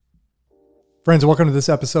Friends, welcome to this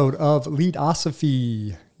episode of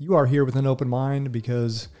Leadosophy. You are here with an open mind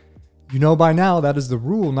because you know by now that is the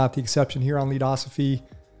rule, not the exception here on Leadosophy.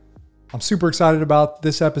 I'm super excited about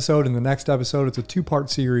this episode and the next episode. It's a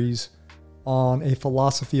two-part series on a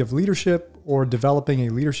philosophy of leadership or developing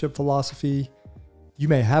a leadership philosophy. You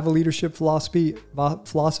may have a leadership philosophy.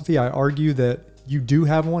 I argue that you do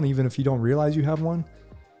have one, even if you don't realize you have one.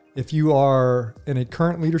 If you are in a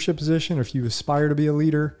current leadership position, or if you aspire to be a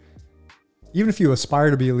leader, even if you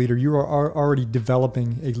aspire to be a leader, you are already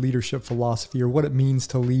developing a leadership philosophy or what it means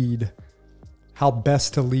to lead, how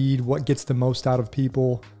best to lead, what gets the most out of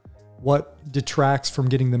people, what detracts from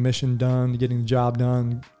getting the mission done, getting the job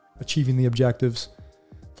done, achieving the objectives.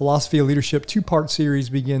 Philosophy of Leadership two-part series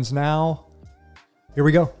begins now. Here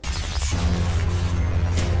we go.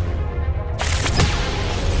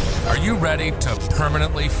 Are you ready to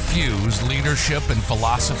permanently fuse leadership and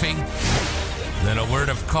philosophy? Then a word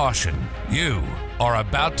of caution. You are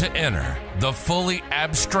about to enter the fully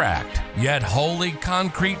abstract yet wholly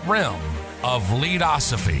concrete realm of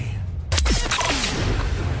Leadosophy.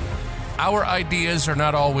 Our ideas are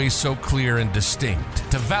not always so clear and distinct.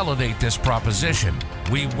 To validate this proposition,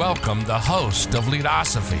 we welcome the host of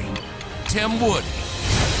Leadosophy, Tim Woody.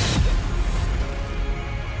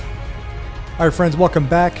 All right, friends, welcome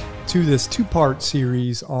back to this two-part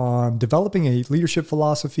series on developing a leadership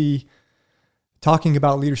philosophy, talking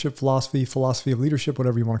about leadership philosophy, philosophy of leadership,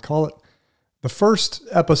 whatever you want to call it. The first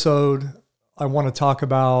episode, I want to talk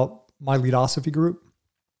about my Leadosophy group.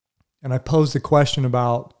 And I posed a question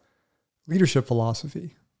about leadership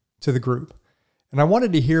philosophy to the group. And I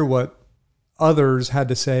wanted to hear what others had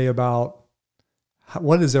to say about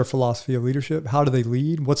what is their philosophy of leadership? How do they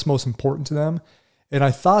lead? What's most important to them? And I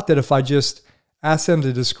thought that if I just asked them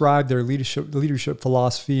to describe their leadership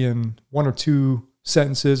philosophy in one or two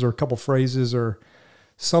sentences or a couple phrases or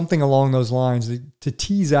something along those lines to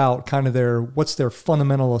tease out kind of what's their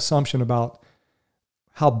fundamental assumption about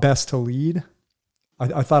how best to lead.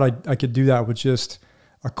 I thought I could do that with just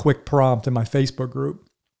a quick prompt in my Facebook group.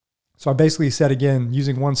 So I basically said, again,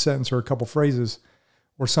 using one sentence or a couple phrases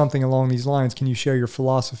or something along these lines, can you share your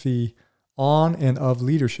philosophy on and of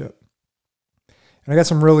leadership? And I got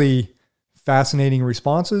some really fascinating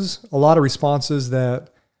responses, a lot of responses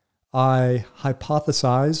that I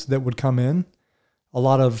hypothesized that would come in, a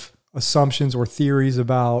lot of assumptions or theories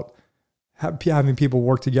about having people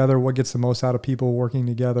work together, what gets the most out of people working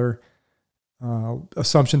together,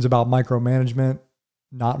 assumptions about micromanagement,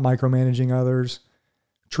 not micromanaging others,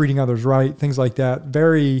 treating others right, things like that.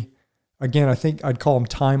 Very, again, I think I'd call them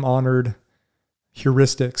time-honored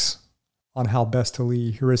heuristics on how best to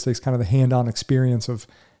lead. Heuristics, kind of the hand-on experience of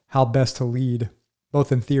how best to lead, both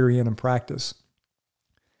in theory and in practice.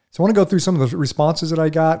 So I want to go through some of the responses that I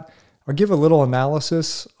got. I'll give a little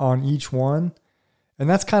analysis on each one. And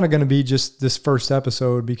that's kind of going to be just this first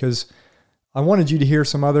episode because I wanted you to hear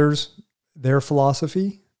some others, their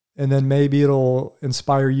philosophy, and then maybe it'll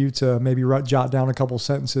inspire you to maybe jot down a couple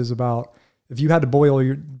sentences about if you had to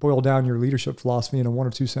boil down your leadership philosophy into one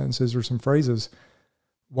or two sentences or some phrases,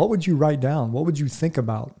 what would you write down? What would you think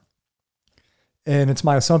about? And it's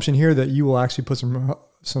my assumption here that you will actually put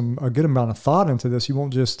a good amount of thought into this. You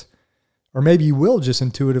won't just, or maybe you will just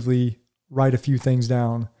intuitively write a few things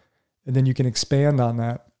down and then you can expand on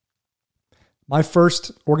that. My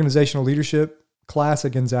first organizational leadership class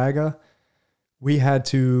at Gonzaga, we had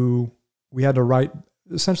to write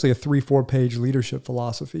essentially a 3-4 page leadership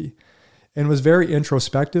philosophy, and it was very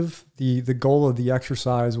introspective. The goal of the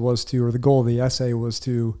exercise was the goal of the essay was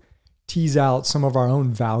to tease out some of our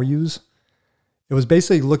own values. It was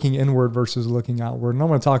basically looking inward versus looking outward. And I'm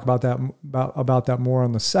going to talk about that more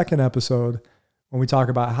on the second episode when we talk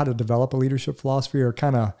about how to develop a leadership philosophy or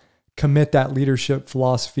kind of commit that leadership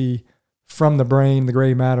philosophy from the brain, the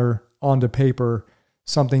gray matter, onto paper,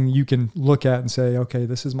 something you can look at and say, okay,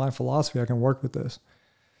 this is my philosophy. I can work with this.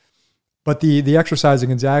 But the exercise in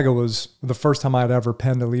Gonzaga was the first time I'd ever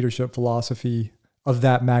penned a leadership philosophy of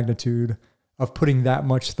that magnitude, of putting that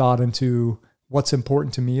much thought into what's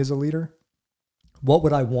important to me as a leader. What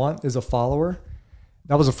would I want as a follower?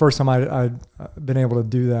 That was the first time I'd been able to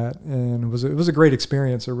do that. And it was a great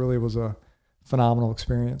experience. It really was a phenomenal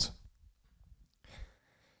experience.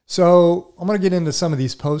 So I'm going to get into some of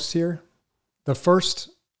these posts here. The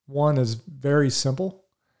first one is very simple.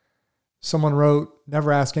 Someone wrote,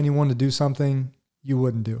 never ask anyone to do something you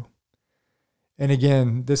wouldn't do. And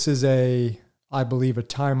again, this is I believe, a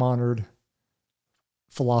time-honored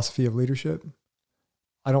philosophy of leadership.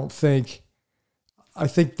 I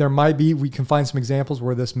think there might be, we can find some examples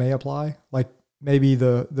where this may apply. Like maybe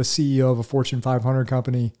the CEO of a Fortune 500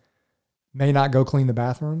 company may not go clean the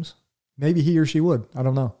bathrooms. Maybe he or she would. I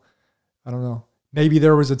don't know. Maybe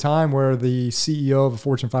there was a time where the CEO of a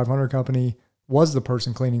Fortune 500 company was the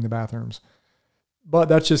person cleaning the bathrooms. But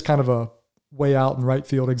that's just kind of a way out in right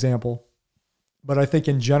field example. But I think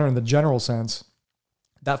in the general sense,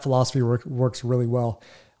 that philosophy works really well.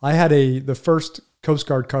 I had the first Coast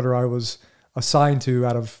Guard cutter I was assigned to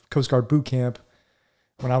out of Coast Guard boot camp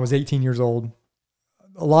when I was 18 years old.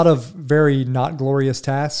 A lot of very not glorious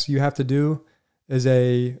tasks you have to do as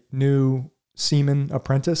a new seaman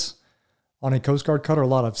apprentice on a Coast Guard cutter. A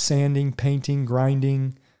lot of sanding, painting,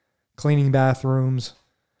 grinding, cleaning bathrooms,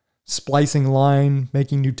 splicing line,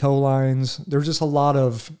 making new tow lines. There's just a lot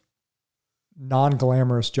of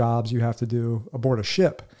non-glamorous jobs you have to do aboard a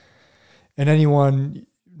ship. And anyone,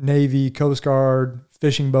 Navy, Coast Guard,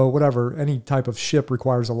 fishing boat, whatever, any type of ship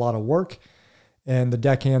requires a lot of work. And the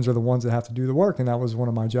deckhands are the ones that have to do the work. And that was one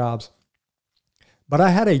of my jobs. But I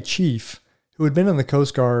had a chief who had been in the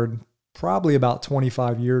Coast Guard probably about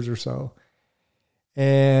 25 years or so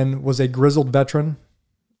and was a grizzled veteran.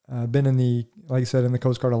 Been like I said, in the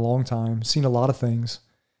Coast Guard a long time, seen a lot of things,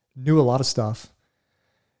 knew a lot of stuff.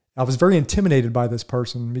 I was very intimidated by this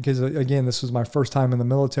person because, again, this was my first time in the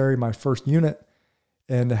military, my first unit,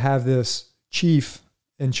 and to have this chief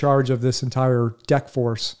in charge of this entire deck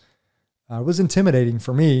force was intimidating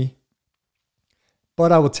for me.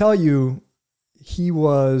 But I will tell you, he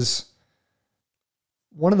was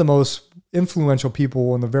one of the most influential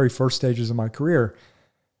people in the very first stages of my career.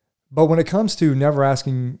 But when it comes to never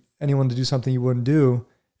asking anyone to do something you wouldn't do,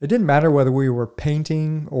 it didn't matter whether we were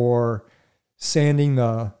painting or sanding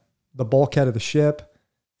the bulkhead of the ship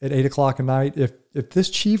at 8 o'clock at night. If this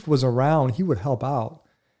chief was around, he would help out.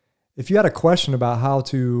 If you had a question about how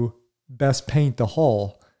to best paint the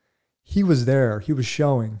hull, he was there. He was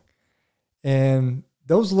showing. And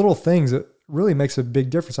those little things, it really makes a big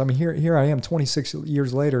difference. I mean, here I am 26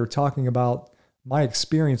 years later talking about my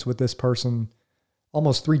experience with this person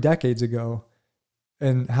almost 3 decades ago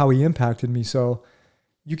and how he impacted me. So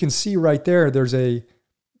you can see right there, there's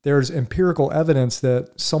empirical evidence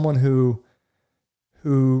that someone who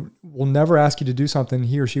will never ask you to do something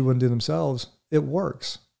he or she wouldn't do themselves, it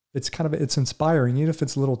works. It's inspiring, even if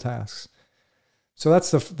it's little tasks. So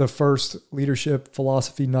that's the first leadership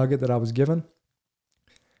philosophy nugget that I was given.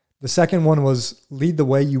 The second one was lead the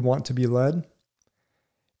way you want to be led.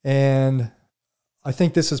 And I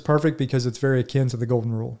think this is perfect because it's very akin to the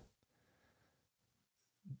golden rule.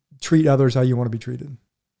 Treat others how you want to be treated.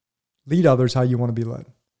 Lead others how you want to be led.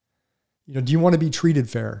 Do you want to be treated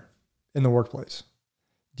fair in the workplace?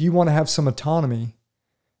 Do you want to have some autonomy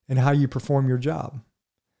in how you perform your job?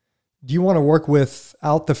 Do you want to work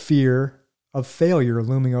without the fear of failure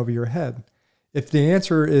looming over your head? If the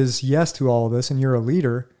answer is yes to all of this and you're a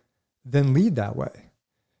leader, then lead that way.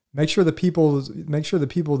 Make sure the people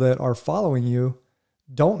that are following you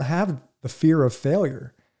don't have the fear of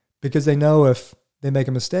failure because they know if they make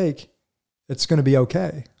a mistake, it's going to be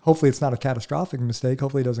okay. Hopefully it's not a catastrophic mistake.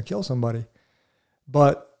 Hopefully it doesn't kill somebody.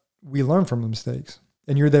 But we learn from the mistakes.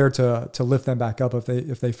 And you're there to lift them back up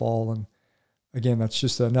if they fall. And again, that's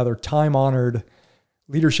just another time-honored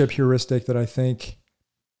leadership heuristic that I think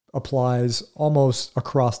applies almost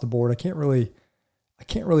across the board. I can't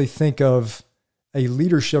really think of a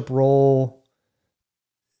leadership role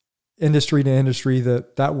industry to industry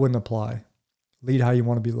that wouldn't apply. Lead how you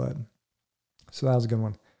want to be led. So that was a good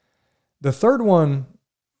one. The third one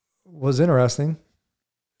was interesting.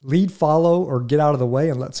 Lead, follow, or get out of the way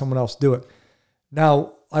and let someone else do it.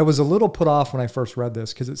 Now, I was a little put off when I first read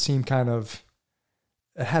this because it seemed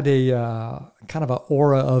it had a kind of an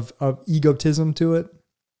aura of egotism to it.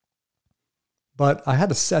 But I had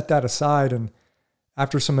to set that aside. And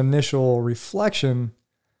after some initial reflection,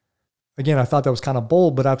 again, I thought that was kind of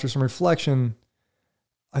bold, but after some reflection,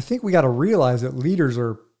 I think we got to realize that leaders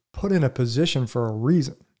are put in a position for a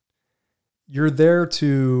reason. You're there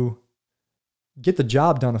to get the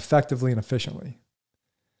job done effectively and efficiently.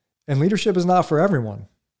 And leadership is not for everyone.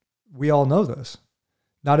 We all know this.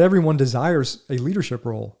 Not everyone desires a leadership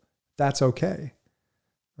role. That's okay,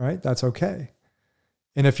 right? That's okay.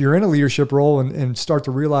 And if you're in a leadership role and start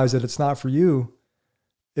to realize that it's not for you,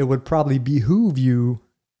 it would probably behoove you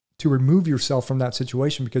to remove yourself from that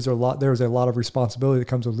situation because there's a lot of responsibility that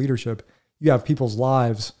comes with leadership. You have people's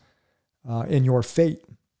lives in your fate,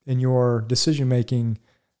 in your decision-making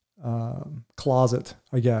closet,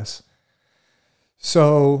 I guess.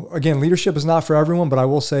 So again, leadership is not for everyone, but I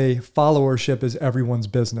will say followership is everyone's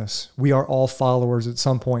business. We are all followers at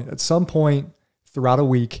some point. At some point throughout a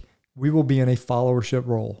week, we will be in a followership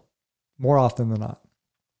role more often than not.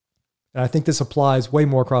 And I think this applies way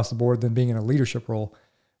more across the board than being in a leadership role,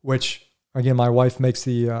 which Again, my wife makes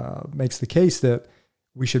the case that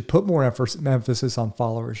we should put more emphasis on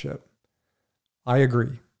followership. I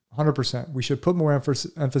agree, 100%. We should put more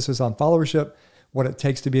emphasis on followership, what it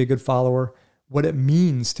takes to be a good follower, what it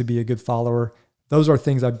means to be a good follower. Those are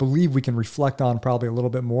things I believe we can reflect on probably a little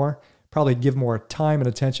bit more, probably give more time and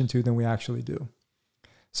attention to than we actually do.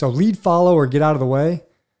 So lead, follow, or get out of the way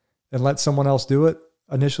and let someone else do it.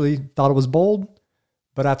 Initially thought it was bold,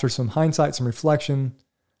 but after some hindsight, some reflection,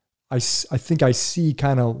 I think I see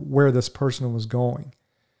kind of where this person was going.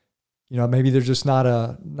 Maybe there's just not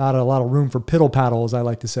a lot of room for piddle paddle, as I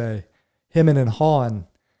like to say, hemming and hawing.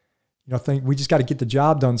 Think we just got to get the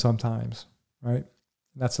job done sometimes, right?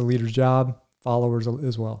 That's the leader's job, followers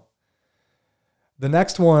as well. The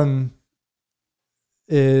next one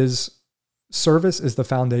is service is the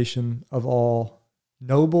foundation of all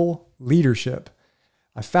noble leadership.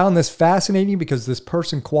 I found this fascinating because this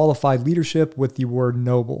person qualified leadership with the word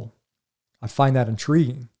noble. I find that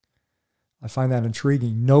intriguing.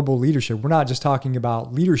 Noble leadership. We're not just talking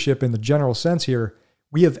about leadership in the general sense here.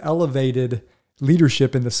 We have elevated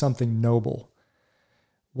leadership into something noble.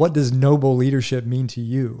 What does noble leadership mean to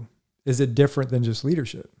you? Is it different than just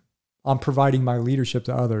leadership? I'm providing my leadership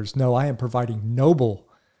to others. No, I am providing noble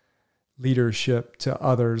leadership to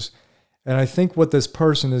others. And I think what this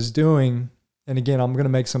person is doing, and again, I'm going to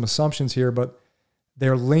make some assumptions here, but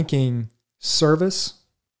they're linking service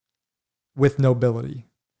with nobility.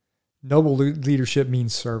 Noble leadership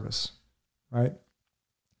means service, right?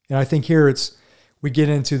 And I think here we get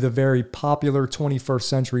into the very popular 21st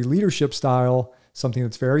century leadership style, something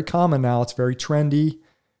that's very common now. It's very trendy,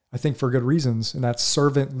 I think for good reasons, and that's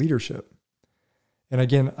servant leadership. And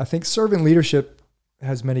again, I think servant leadership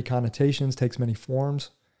has many connotations, takes many forms.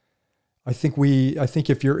 I think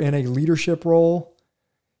if you're in a leadership role,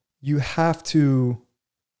 you don't have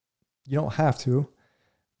to,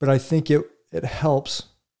 but I think it helps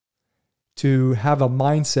to have a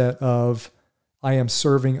mindset of, I am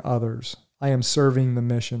serving others. I am serving the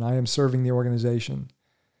mission. I am serving the organization.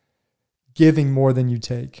 Giving more than you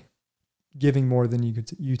take. Giving more than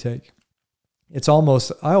you take. It's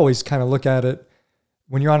almost, I always kind of look at it,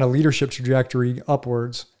 when you're on a leadership trajectory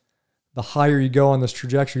upwards, the higher you go on this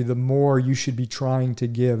trajectory, the more you should be trying to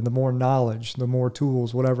give, the more knowledge, the more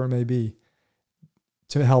tools, whatever it may be,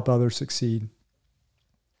 to help others succeed.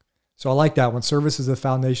 So I like that one. Service is the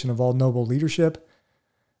foundation of all noble leadership.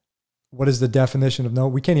 What is the definition of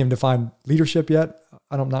noble? We can't even define leadership yet.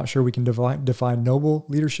 I'm not sure we can define noble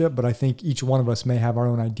leadership, but I think each one of us may have our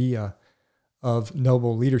own idea of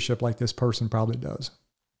noble leadership like this person probably does.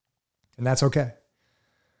 And that's okay.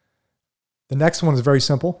 The next one is very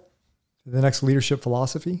simple. The next leadership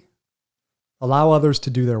philosophy: allow others to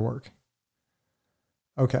do their work.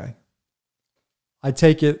 Okay. I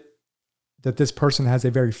take it that this person has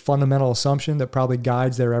a very fundamental assumption that probably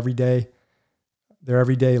guides their everyday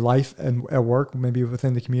life and at work, maybe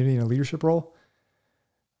within the community in a leadership role.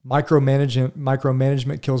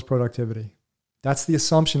 Micromanagement kills productivity. That's the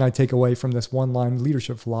assumption I take away from this one-line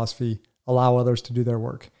leadership philosophy: allow others to do their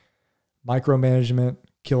work. Micromanagement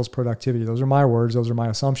kills productivity. Those are my words. Those are my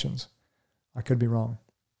assumptions. I could be wrong.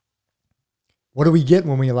 What do we get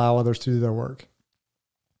when we allow others to do their work?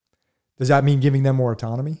 Does that mean giving them more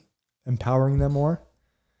autonomy? Empowering them more?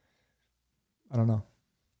 I don't know.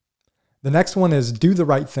 The next one is do the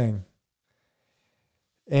right thing.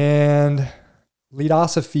 And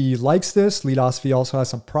Leadosophy likes this. Leadosophy also has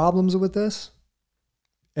some problems with this.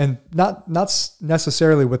 And not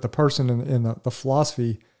necessarily with the person in the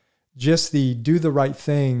philosophy, just the do the right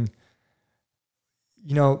thing.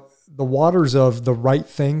 The waters of the right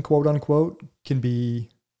thing, quote unquote, can be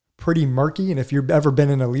pretty murky. And if you've ever been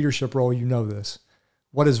in a leadership role, you know this.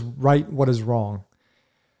 What is right? What is wrong?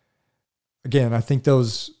 Again, I think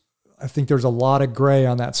there's a lot of gray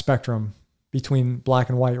on that spectrum between black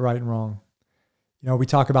and white, right and wrong. We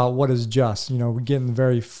talk about what is just. We get in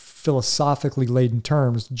very philosophically laden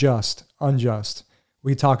terms: just, unjust.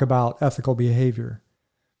 We talk about ethical behavior.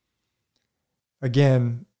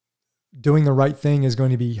 Again, doing the right thing is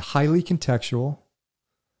going to be highly contextual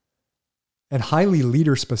and highly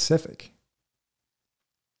leader specific.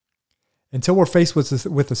 Until we're faced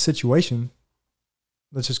with a situation,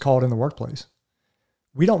 let's just call it in the workplace,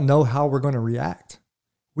 we don't know how we're going to react.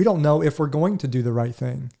 We don't know if we're going to do the right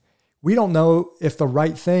thing. We don't know if the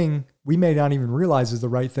right thing, we may not even realize is the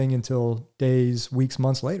right thing until days, weeks,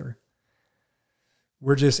 months later.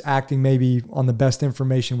 We're just acting maybe on the best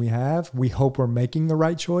information we have. We hope we're making the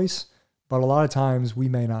right choice, but a lot of times we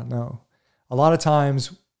may not know. A lot of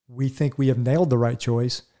times we think we have nailed the right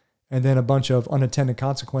choice, and then a bunch of unintended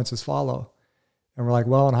consequences follow. And we're like,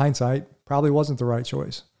 well, in hindsight, probably wasn't the right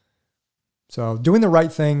choice. So doing the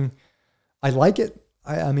right thing, I like it.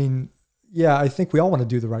 I mean, yeah, I think we all want to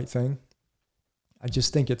do the right thing. I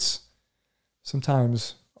just think it's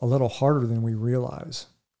sometimes a little harder than we realize.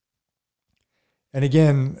 And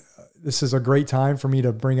again, this is a great time for me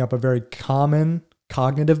to bring up a very common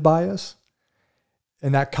cognitive bias.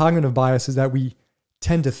 And that cognitive bias is that we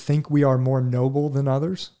tend to think we are more noble than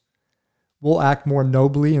others. We'll act more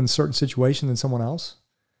nobly in certain situations than someone else.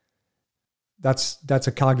 That's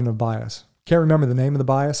a cognitive bias. Can't remember the name of the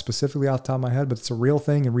bias specifically off the top of my head, but it's a real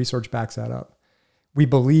thing and research backs that up. We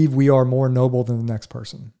believe we are more noble than the next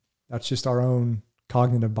person. That's just our own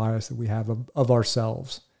cognitive bias that we have of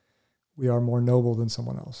ourselves. We are more noble than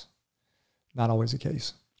someone else. Not always the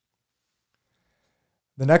case.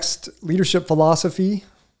 The next leadership philosophy,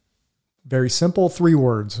 very simple, 3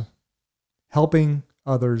 words: helping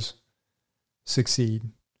others succeed.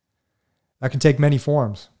 That can take many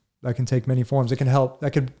forms. It can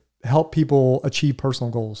help people achieve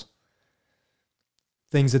personal goals.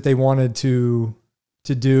 Things that they wanted to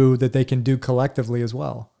do that they can do collectively as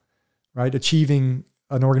well, right? Achieving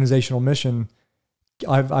an organizational mission.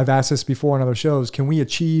 I've asked this before in other shows. Can we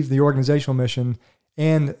achieve the organizational mission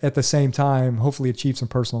and at the same time, hopefully achieve some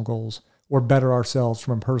personal goals or better ourselves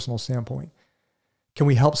from a personal standpoint? Can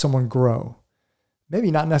we help someone grow? Maybe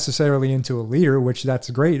not necessarily into a leader, which that's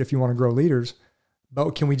great if you want to grow leaders,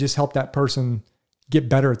 but can we just help that person get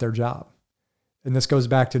better at their job? And this goes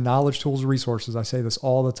back to knowledge, tools, resources. I say this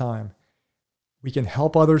all the time. We can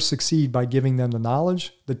help others succeed by giving them the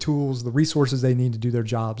knowledge, the tools, the resources they need to do their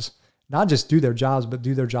jobs. Not just do their jobs, but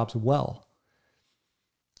do their jobs well.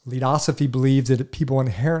 Leadosophy believes that people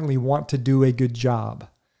inherently want to do a good job.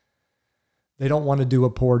 They don't want to do a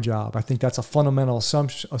poor job. I think that's a fundamental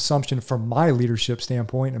assumption from my leadership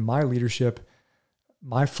standpoint and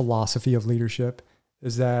my philosophy of leadership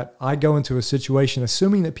is that I go into a situation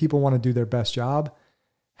assuming that people want to do their best job.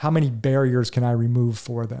 How many barriers can I remove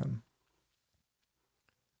for them?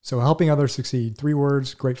 So helping others succeed, 3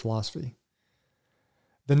 words, great philosophy.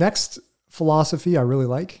 The next philosophy I really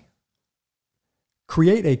like: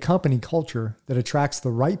 create a company culture that attracts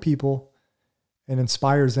the right people and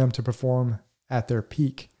inspires them to perform at their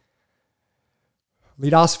peak.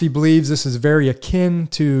 Leadosophy believes this is very akin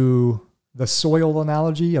to the soil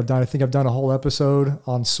analogy. I think I've done a whole episode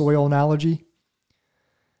on soil analogy.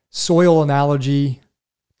 Soil analogy,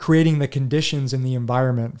 creating the conditions in the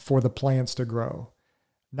environment for the plants to grow.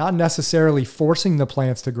 Not necessarily forcing the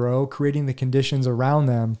plants to grow, creating the conditions around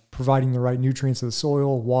them, providing the right nutrients to the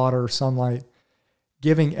soil, water, sunlight,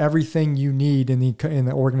 giving everything you need in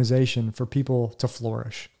the organization for people to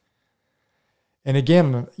flourish. And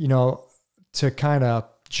again, to kind of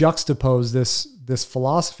juxtapose this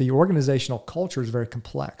philosophy, organizational culture is very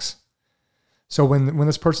complex. So when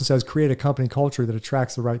this person says create a company culture that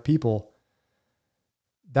attracts the right people,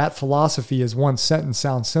 that philosophy is one sentence,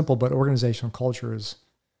 sounds simple, but organizational culture is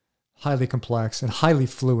highly complex and highly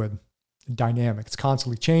fluid and dynamic. It's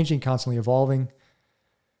constantly changing, constantly evolving.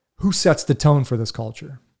 Who sets the tone for this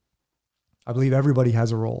culture? I believe everybody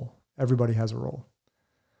has a role. Everybody has a role.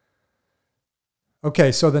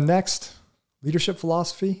 Okay, so the next leadership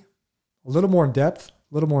philosophy, a little more in depth.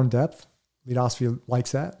 Leadosophy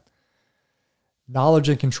likes that. Knowledge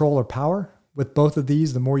and control are power. With both of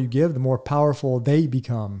these, the more you give, the more powerful they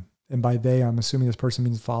become. And by they, I'm assuming this person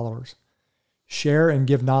means followers. Share and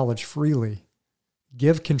give knowledge freely.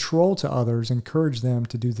 Give control to others. Encourage them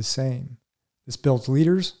to do the same. This builds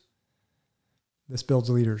leaders.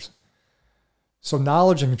 So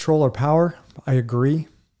knowledge and control are power. I agree.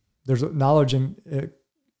 There's knowledge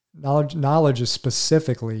is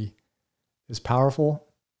specifically is powerful.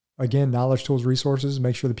 Again, knowledge, tools, resources.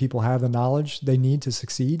 Make sure that people have the knowledge they need to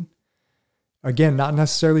succeed. Again, not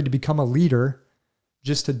necessarily to become a leader,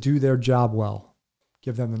 just to do their job well.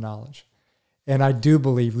 Give them the knowledge. And I do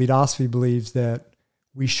believe, Leadosophy believes that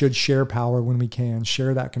we should share power when we can,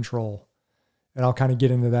 share that control. And I'll kind of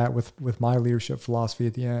get into that with my leadership philosophy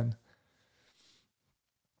at the end.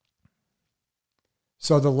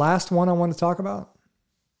 So the last one I want to talk about,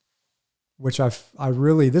 which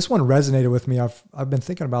this one resonated with me. I've been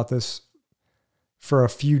thinking about this for a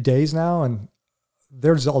few days now, and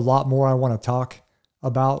there's a lot more I want to talk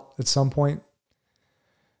about at some point.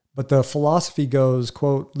 But the philosophy goes,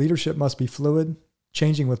 quote, leadership must be fluid,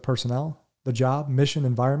 changing with personnel, the job, mission,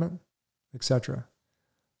 environment, etc.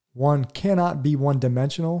 One cannot be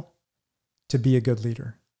one-dimensional to be a good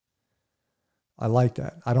leader. I like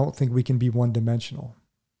that. I don't think we can be one-dimensional.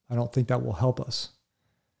 I don't think that will help us.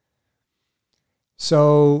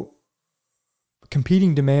 So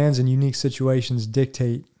competing demands and unique situations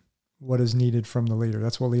dictate what is needed from the leader.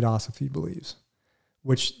 That's what Leadosophy believes.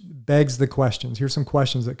 which begs the questions. Here's some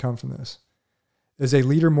questions that come from this. Is a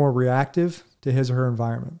leader more reactive to his or her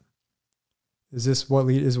environment? Is this what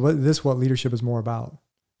leadership is more about?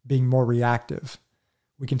 Being more reactive.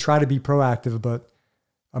 We can try to be proactive, but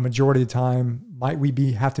a majority of the time, might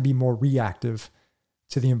we have to be more reactive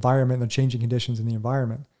to the environment and the changing conditions in the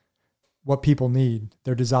environment? What people need,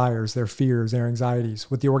 their desires, their fears, their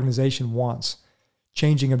anxieties, what the organization wants,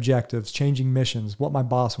 changing objectives, changing missions, what my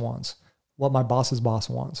boss wants, what my boss's boss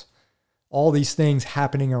wants. All these things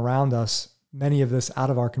happening around us, many of this out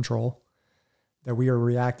of our control, that we are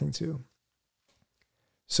reacting to.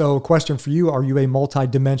 So, question for you, are you a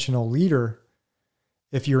multidimensional leader?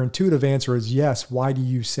 If your intuitive answer is yes, why do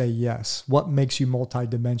you say yes? What makes you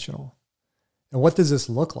multidimensional? And what does this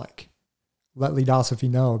look like? Let Leadosophy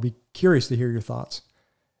know. I'd be curious to hear your thoughts.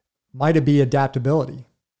 Might it be adaptability?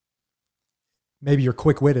 Maybe you're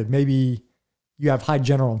quick-witted. Maybe you have high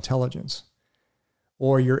general intelligence.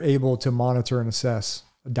 Or you're able to monitor and assess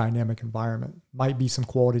a dynamic environment. Might be some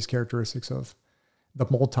qualities, characteristics of the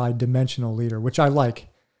multidimensional leader, which I like.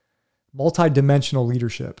 Multidimensional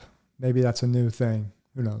leadership. Maybe that's a new thing.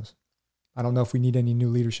 Who knows? I don't know if we need any new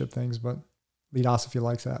leadership things, but Leadosophy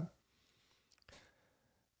likes that.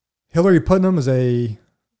 Hillary Putnam is a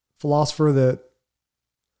philosopher that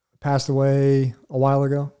passed away a while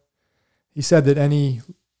ago. He said that any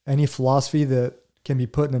philosophy that can be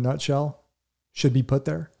put in a nutshell should be put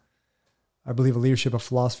there. I believe a leadership of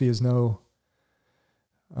philosophy is no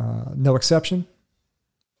exception.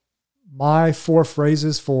 My 4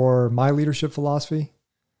 phrases for my leadership philosophy: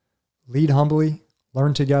 lead humbly,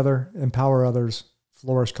 learn together, empower others,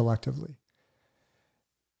 flourish collectively.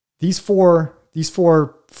 These four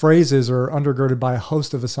phrases are undergirded by a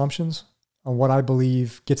host of assumptions on what I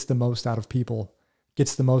believe gets the most out of people,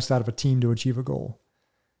 gets the most out of a team to achieve a goal.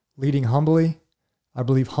 Leading humbly, I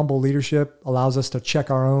believe humble leadership allows us to check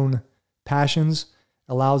our own passions,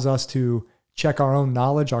 allows us to check our own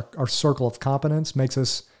knowledge, our circle of competence, makes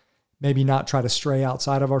us maybe not try to stray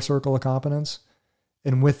outside of our circle of competence.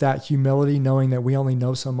 And with that humility, knowing that we only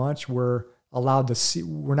know so much, we're allowed to see,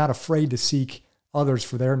 we're not afraid to seek others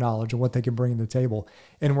for their knowledge and what they can bring to the table.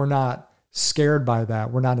 And we're not scared by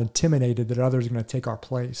that. We're not intimidated that others are going to take our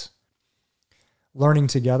place. Learning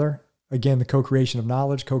together, again, the co-creation of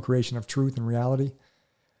knowledge, co-creation of truth and reality.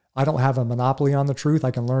 I don't have a monopoly on the truth.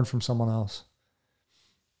 I can learn from someone else.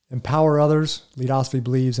 Empower others. Leadosophy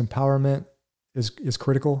believes empowerment is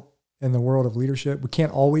critical in the world of leadership. We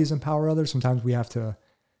can't always empower others. Sometimes we have to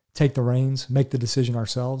take the reins, make the decision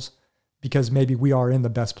ourselves, because maybe we are in the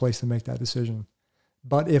best place to make that decision.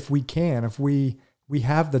 But if we can, if we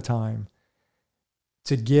have the time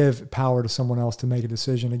to give power to someone else to make a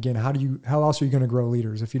decision, again, how else are you going to grow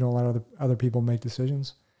leaders if you don't let other people make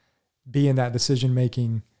decisions? Be in that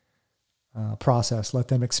decision-making process. Let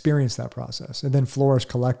them experience that process. And then flourish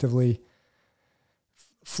collectively.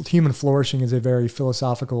 Human flourishing is a very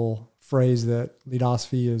philosophical phrase that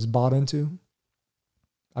Leadosophy is bought into.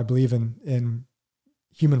 I believe in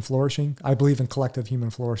human flourishing. I believe in collective human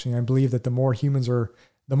flourishing. I believe that the more humans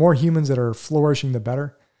that are flourishing, the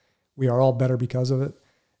better. We are all better because of it.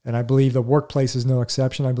 And I believe the workplace is no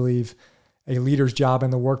exception. I believe a leader's job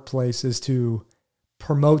in the workplace is to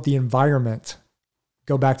promote the environment.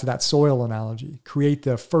 Go back to that soil analogy. Create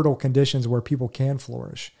the fertile conditions where people can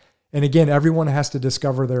flourish. And again, everyone has to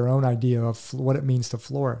discover their own idea of what it means to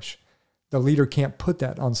flourish. The leader can't put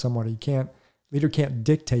that on somebody. Leader can't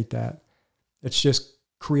dictate that. It's just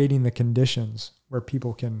creating the conditions where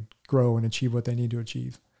people can grow and achieve what they need to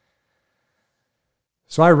achieve.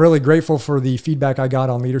 So I'm really grateful for the feedback I got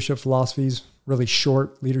on leadership philosophies, really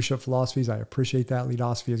short leadership philosophies. I appreciate that.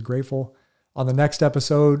 Leadosophy is grateful. On the next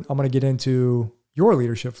episode, I'm going to get into your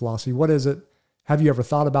leadership philosophy. What is it? Have you ever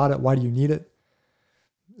thought about it? Why do you need it?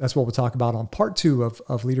 That's what we'll talk about on part 2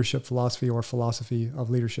 of leadership philosophy, or philosophy of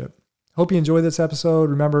leadership. Hope you enjoyed this episode.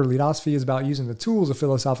 Remember, Leadosophy is about using the tools of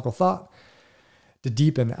philosophical thought to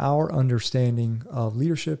deepen our understanding of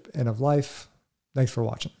leadership and of life. Thanks for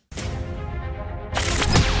watching.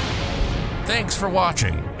 Thanks for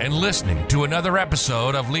watching and listening to another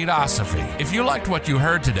episode of Leadosophy. If you liked what you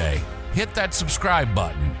heard today, hit that subscribe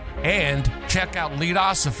button and check out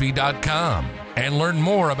Leadosophy.com and learn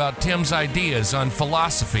more about Tim's ideas on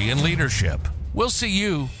philosophy and leadership. We'll see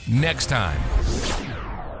you next time.